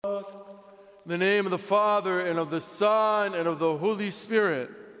God. In the name of the Father, and of the Son, and of the Holy Spirit.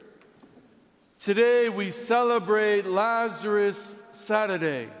 Today we celebrate Lazarus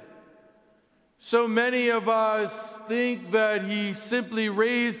Saturday. So many of us think that he simply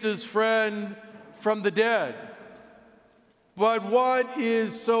raised his friend from the dead. But what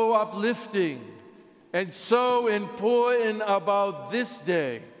is so uplifting and so important about this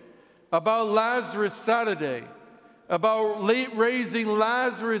day, about Lazarus Saturday, about raising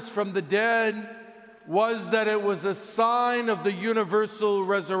Lazarus from the dead, was that it was a sign of the universal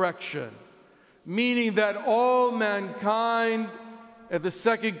resurrection, meaning that all mankind at the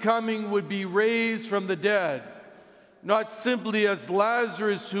second coming would be raised from the dead, not simply as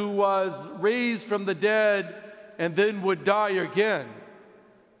Lazarus, who was raised from the dead and then would die again,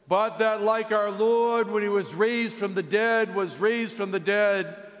 but that like our Lord, when he was raised from the dead, was raised from the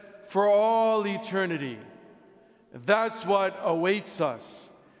dead for all eternity. That's what awaits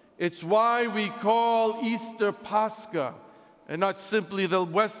us. It's why we call Easter Pascha, and not simply the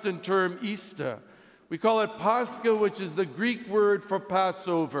Western term Easter. We call it Pascha, which is the Greek word for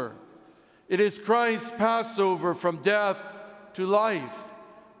Passover. It is Christ's Passover from death to life,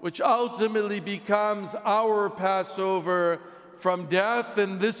 which ultimately becomes our Passover from death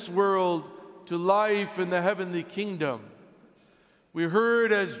in this world to life in the heavenly kingdom. We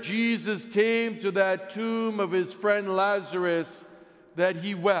heard as Jesus came to that tomb of his friend Lazarus that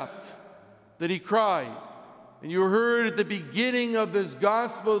he wept, that he cried. And you heard at the beginning of this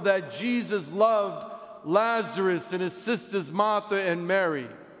gospel that Jesus loved Lazarus and his sisters Martha and Mary.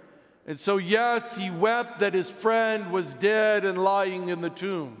 And so, yes, he wept that his friend was dead and lying in the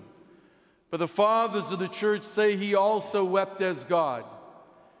tomb. But the fathers of the church say he also wept as God.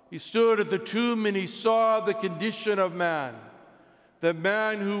 He stood at the tomb and he saw the condition of man. The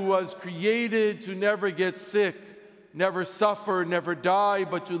man who was created to never get sick, never suffer, never die,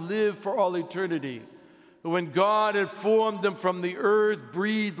 but to live for all eternity. When God had formed him from the earth,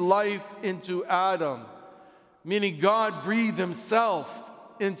 breathed life into Adam, meaning God breathed himself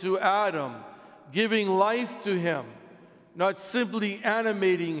into Adam, giving life to him, not simply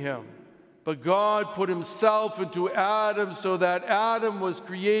animating him, but God put himself into Adam so that Adam was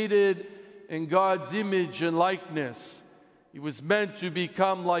created in God's image and likeness. He was meant to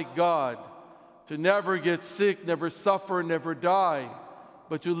become like God, to never get sick, never suffer, never die,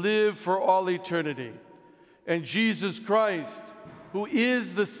 but to live for all eternity. And Jesus Christ, who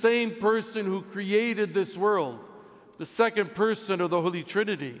is the same person who created this world, the second person of the Holy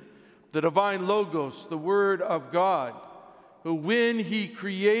Trinity, the divine Logos, the Word of God, who when he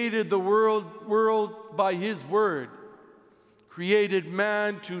created the world by his word, created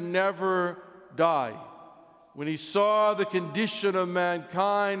man to never die. When he saw the condition of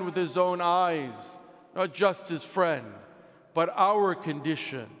mankind with his own eyes, not just his friend, but our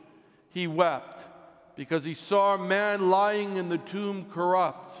condition, he wept because he saw man lying in the tomb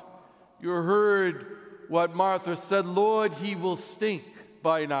corrupt. You heard what Martha said, Lord, he will stink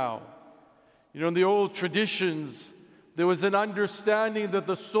by now. You know, in the old traditions, there was an understanding that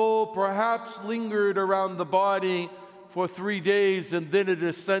the soul perhaps lingered around the body for 3 days and then it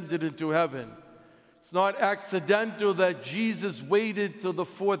ascended into heaven. It's not accidental that Jesus waited till the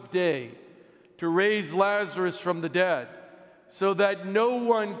 4th day to raise Lazarus from the dead so that no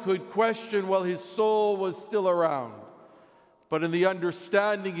one could question while his soul was still around. But in the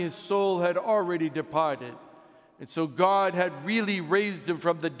understanding, his soul had already departed. And so God had really raised him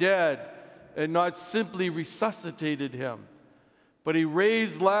from the dead and not simply resuscitated him, but he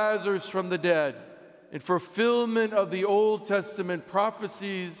raised Lazarus from the dead in fulfillment of the Old Testament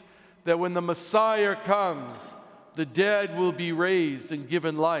prophecies that when the Messiah comes, the dead will be raised and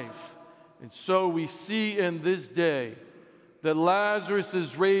given life. And so we see in this day that Lazarus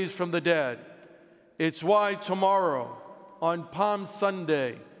is raised from the dead. It's why tomorrow, on Palm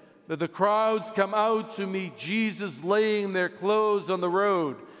Sunday, that the crowds come out to meet Jesus laying their clothes on the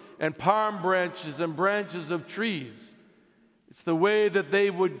road and palm branches and branches of trees. It's the way that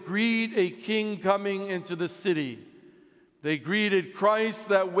they would greet a king coming into the city. They greeted Christ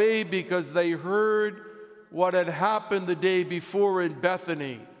that way because they heard what had happened the day before in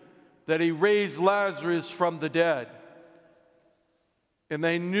Bethany, that he raised Lazarus from the dead. And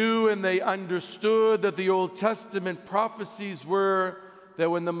they knew and they understood that the Old Testament prophecies were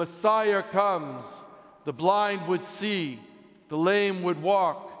that when the Messiah comes, the blind would see, the lame would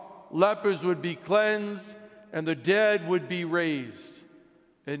walk, lepers would be cleansed, and the dead would be raised.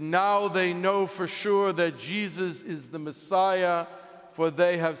 And now they know for sure that Jesus is the Messiah, for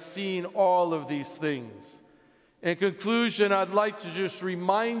they have seen all of these things. In conclusion, I'd like to just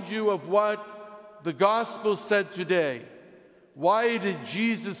remind you of what the gospel said today. Why did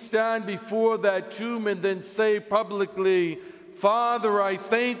Jesus stand before that tomb and then say publicly, "Father, I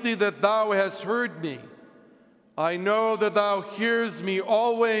thank thee that thou hast heard me. I know that thou hearest me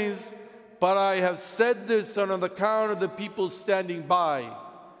always, but I have said this on account of the people standing by,"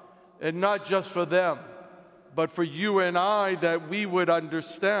 and not just for them, but for you and I, that we would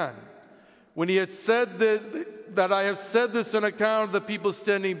understand. When he had said that I have said this on account of the people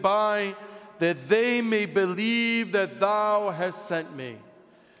standing by, that they may believe that thou hast sent me.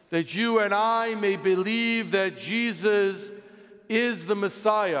 That you and I may believe that Jesus is the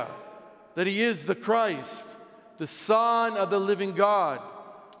Messiah, that he is the Christ, the Son of the living God,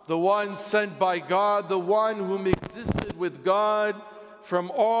 the one sent by God, the one whom existed with God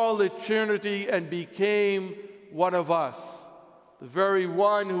from all eternity and became one of us. The very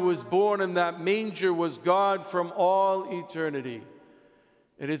one who was born in that manger was God from all eternity.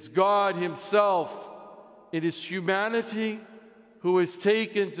 And it's God himself in his humanity who is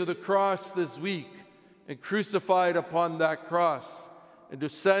taken to the cross this week and crucified upon that cross and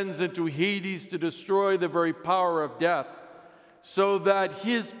descends into Hades to destroy the very power of death, so that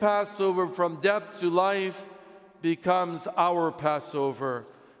his Passover from death to life becomes our Passover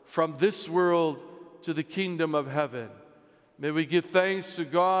from this world to the kingdom of heaven. May we give thanks to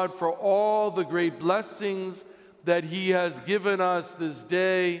God for all the great blessings that he has given us this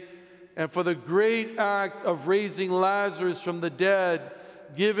day, and for the great act of raising Lazarus from the dead,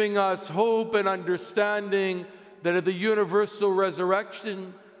 giving us hope and understanding that at the universal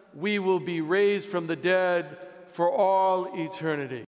resurrection we will be raised from the dead for all eternity.